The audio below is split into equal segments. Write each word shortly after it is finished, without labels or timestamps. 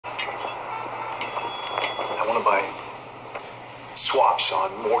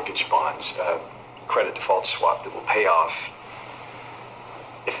swaps on mortgage bonds, credit default swap that will pay off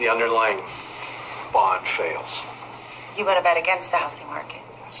if the underlying bond fails. You want to bet against the housing market?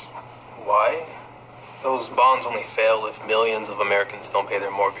 Yes. Why? Those bonds only fail if millions of Americans don't pay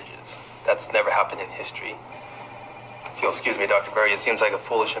their mortgages. That's never happened in history. If you'll excuse me, Dr. Burry, it seems like a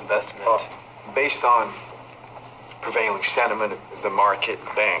foolish investment. Based on prevailing sentiment of the market,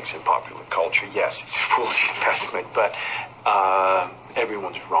 banks, and popular culture, yes, it's a foolish investment, but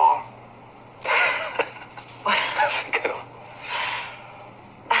everyone's wrong. That's a good one.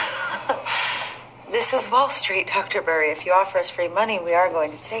 This is Wall Street, Dr. Burry. If you offer us free money, we are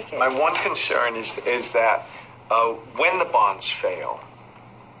going to take it. My one concern is that when the bonds fail,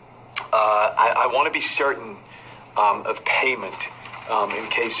 I want to be certain of payment in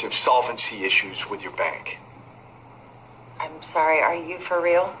case of solvency issues with your bank. I'm sorry, are you for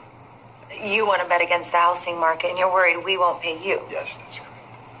real? You want to bet against the housing market, and you're worried we won't pay you. Yes, that's correct.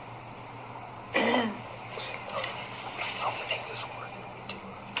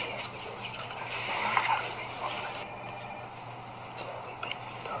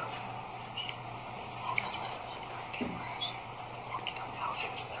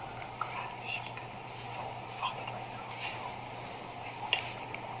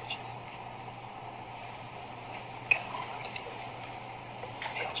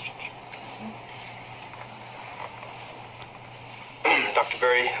 Dr.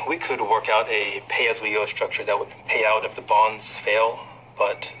 Burry, we could work out a pay-as-we-go structure that would pay out if the bonds fail,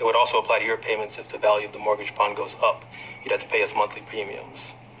 but it would also apply to your payments if the value of the mortgage bond goes up. You'd have to pay us monthly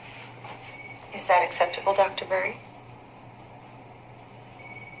premiums. Is that acceptable, Dr. Burry?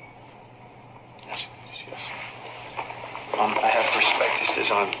 Yes. I have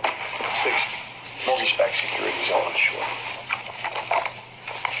prospectuses on 6 mortgage-backed securities all onshore.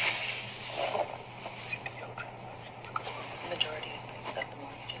 Majority of the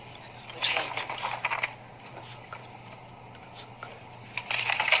mortgages. Which one? That's so good. That's so good.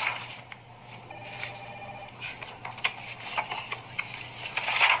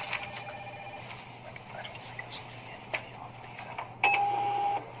 I don't think I should take anybody off these out.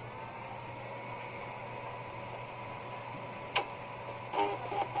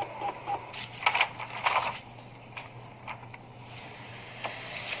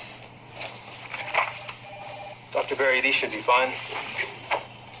 Dr. Burry, these should be fine.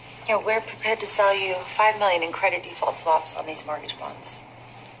 Yeah, we're prepared to sell you $5 million in credit default swaps on these mortgage bonds.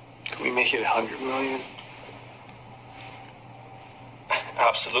 Can we make it $100 million?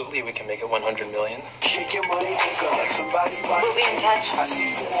 Absolutely, we can make it 100 million. We'll be in touch.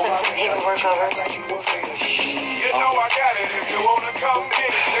 Send some paperwork over. You know I got it if you want to come get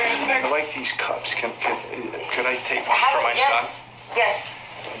it. Stand I next. like these cups. Could I take one for my son? Yes.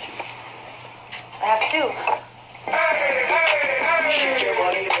 I have 2. Shake your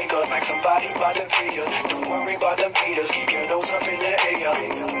body, make up like somebody about to pay you. Don't worry about them haters, keep your nose up in the air. You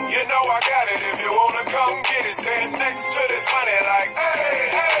know I got it if you wanna come get it. Stand next to this money like,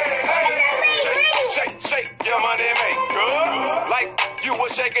 shake, shake your money maker. Like you were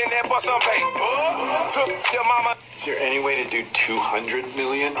shaking that for some paper. Took your mama. Is there any way to do 200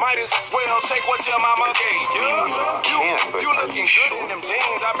 million? Might as well shake what your mama gave you. Can, but You are looking you good sure? in them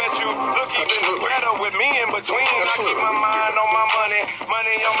jeans. I bet you look even Absolutely. better with me in between. Absolutely. I keep my mind on my money,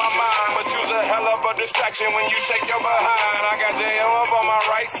 money on my mind. But you's a hell of a distraction when you shake your behind. I got J.O. up on my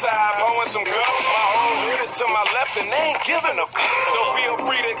right side, pouring some cups. My whole hood is to my left and they ain't giving a f. So feel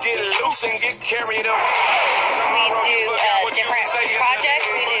free to get loose and get carried away. We do different projects.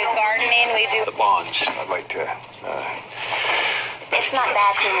 We do gardening. We do. The bonds. I'd like to. It's not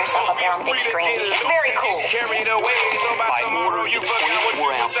bad seeing yourself up there on the big screen. It's very cool. Carried away. So by tomorrow you forgot what you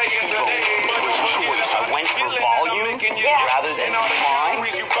were saying today. It was a choice. I went for volume rather than prime. I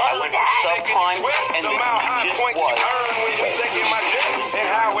went for subprime, and the gist was. And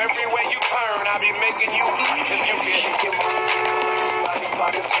how everywhere you turn, I be making you eat, cause you can shake your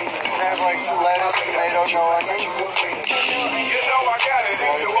Have like lettuce, tomato, no onions. You know I got it.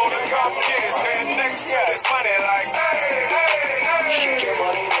 If you wanna come get it, stand next to this money like, shake your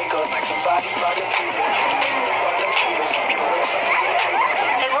money, make up like somebody about to pay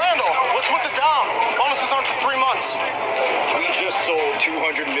Hey Randall, what's with the Dom? Bonuses aren't for 3 months. We just sold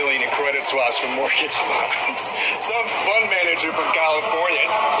 200 million in credit swaps for mortgage bonds. Some fund manager from California.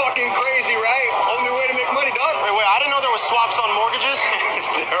 It's fucking crazy, right? Only way to make money, dog. Wait, I didn't know there was swaps on mortgages.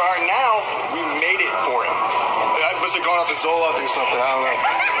 There are now. We made it for him. I must have gone off the Zoloft or something. I don't know.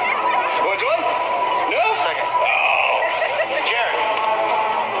 Want one? No? Second. Oh. Jared,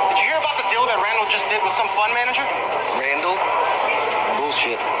 did you hear about the deal that Randall just did with some fund manager? Randall?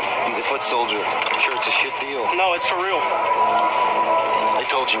 Bullshit. He's a the foot soldier. I'm sure it's a shit deal. No, it's for real. I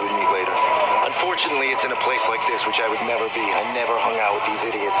told you we'd meet later. Unfortunately, it's in a place like this, which I would never be. I never hung out with these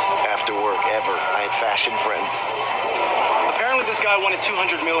idiots after work, ever. I had fashion friends. Apparently this guy wanted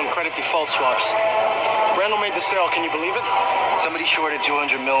 200 mil in credit default swaps. Randall made the sale, can you believe it? Somebody shorted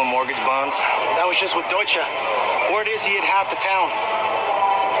 200 mil in mortgage bonds. That was just with Deutsche. Word is he had half the town.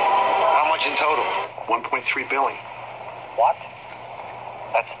 How much in total? 1.3 billion. What?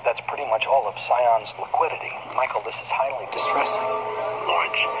 That's pretty much all of Scion's liquidity. Michael, this is highly distressing.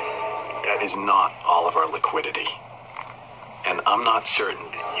 Lawrence, that is not all of our liquidity. And I'm not certain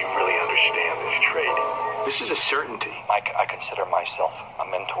you really understand this trade. This is a certainty. Mike, I consider myself a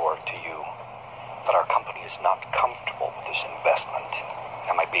mentor to you, but our company is not comfortable with this investment.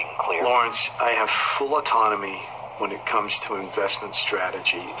 Am I being clear? Lawrence, I have full autonomy when it comes to investment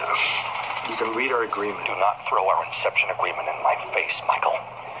strategy. You can read our agreement. Do not throw our inception agreement in my face, Michael.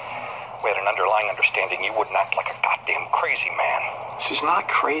 We had an underlying understanding you wouldn't act like a goddamn crazy man. This is not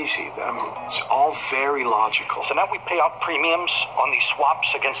crazy. It's all very logical. So now we pay out premiums on these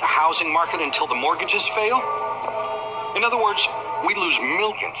swaps against the housing market until the mortgages fail? In other words, we lose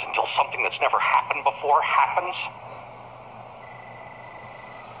millions until something that's never happened before happens?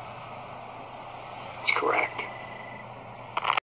 That's correct.